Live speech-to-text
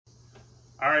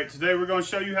All right, today we're going to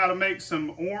show you how to make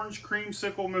some orange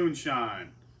creamsicle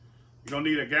moonshine. You're going to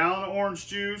need a gallon of orange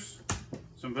juice,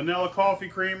 some vanilla coffee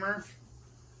creamer.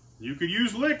 You could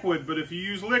use liquid, but if you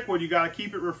use liquid, you got to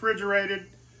keep it refrigerated,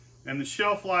 and the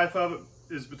shelf life of it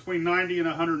is between 90 and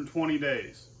 120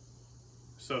 days.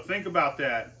 So think about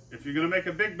that. If you're going to make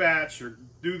a big batch or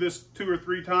do this 2 or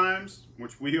 3 times,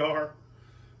 which we are,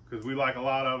 because we like a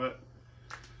lot of it,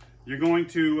 you're going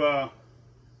to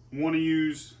want to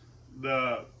use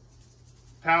the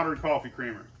powdered coffee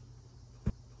creamer.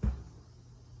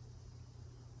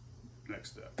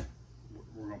 Next step,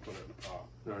 we're going to put it in a pot.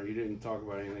 No, you didn't talk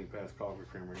about anything past coffee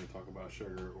creamer. You didn't talk about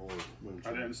sugar or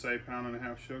moonshine. I didn't say 1.5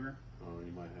 pounds sugar. Oh,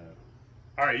 you might have.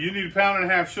 All right, you need 1.5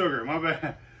 pounds sugar. My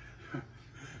bad.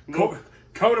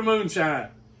 Coat of moonshine.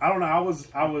 I don't know. I was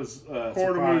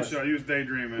Quart of moonshine. You was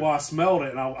daydreaming. Well, I smelled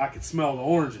it, and I could smell the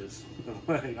oranges.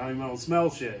 I don't smell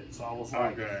shit, so I was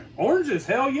like, okay. Oranges,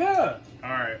 hell yeah! All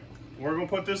right, we're gonna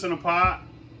put this in a pot.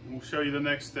 We'll show you the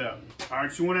next step. All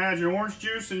right, you want to add your orange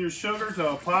juice and your sugar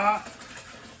to a pot.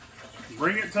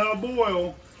 Bring it to a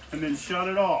boil, and then shut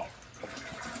it off.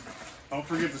 Don't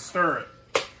forget to stir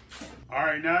it. All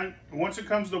right, now once it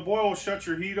comes to a boil, shut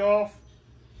your heat off.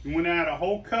 You want to add a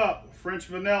whole cup of French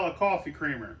vanilla coffee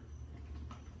creamer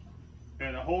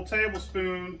and a whole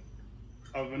tablespoon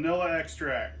of vanilla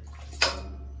extract,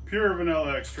 pure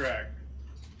vanilla extract.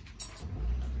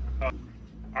 All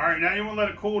right, now you want to let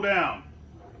it cool down.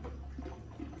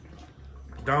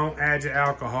 Don't add your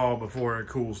alcohol before it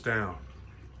cools down.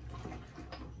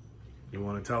 You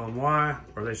want to tell them why,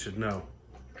 or they should know?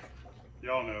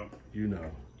 Y'all know. You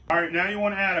know. All right, now you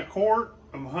want to add a quart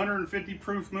of 150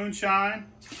 proof moonshine.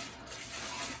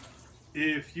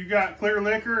 If you got clear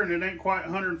liquor and it ain't quite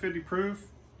 150 proof,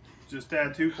 just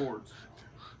add 2 quarts.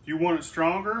 If you want it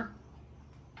stronger,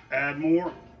 add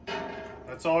more.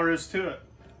 That's all there is to it.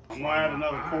 I'm gonna add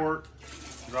another quart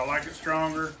because I like it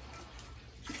stronger.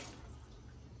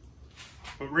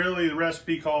 But really the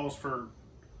recipe calls for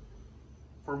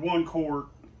 1 quart,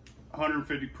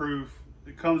 150 proof.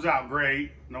 It comes out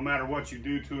great no matter what you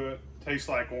do to it. Tastes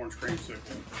like orange creamsicle.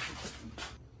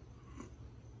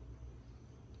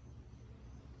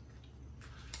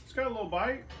 It's got a little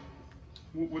bite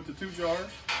with the 2 jars.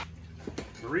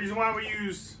 The reason why we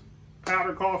use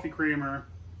powdered coffee creamer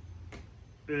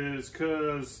is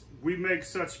because we make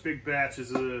such big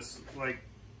batches of this. Like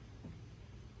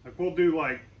we'll do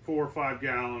like 4 or 5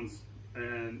 gallons,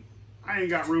 and I ain't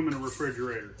got room in the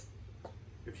refrigerator.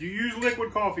 If you use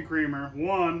liquid coffee creamer,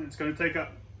 1, it's going to take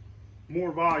up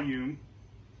more volume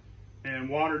and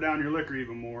water down your liquor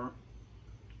even more.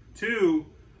 2,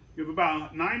 you have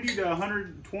about 90 to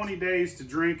 120 days to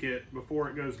drink it before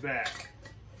it goes back.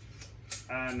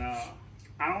 And I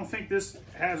don't think this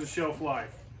has a shelf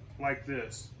life like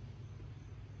this.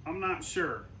 I'm not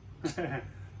sure.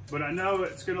 But I know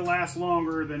it's going to last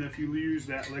longer than if you use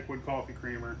that liquid coffee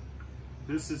creamer.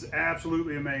 This is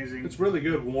absolutely amazing. It's really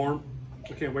good warm.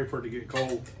 I can't wait for it to get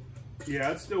cold. Yeah,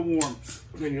 it's still warm.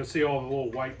 And then you'll see all the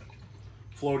little white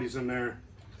floaties in there.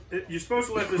 You're supposed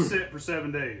to let this sit for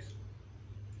 7 days.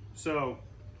 So,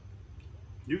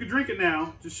 you can drink it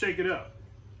now, just shake it up.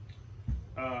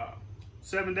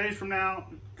 7 days from now,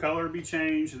 color will be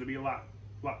changed. It'll be a lot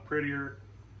prettier.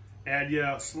 Add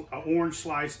an orange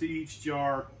slice to each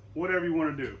jar, whatever you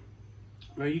want to do.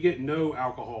 Now you get no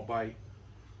alcohol bite.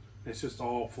 It's just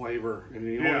all flavor. And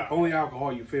the only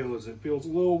alcohol you feel is it feels a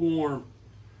little warm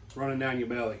running down your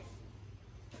belly.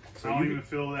 So I don't even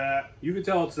feel that. You can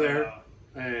tell it's there.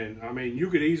 And I mean, you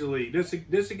could easily, this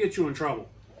would get you in trouble.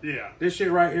 Yeah. This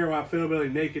shit right here, while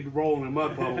PhilBilly naked rolling in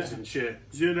mud puddles and shit.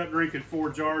 You end up drinking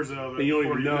 4 jars of it. And you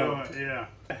don't even know it.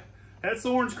 Yeah. That's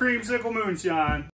orange creamsicle moonshine.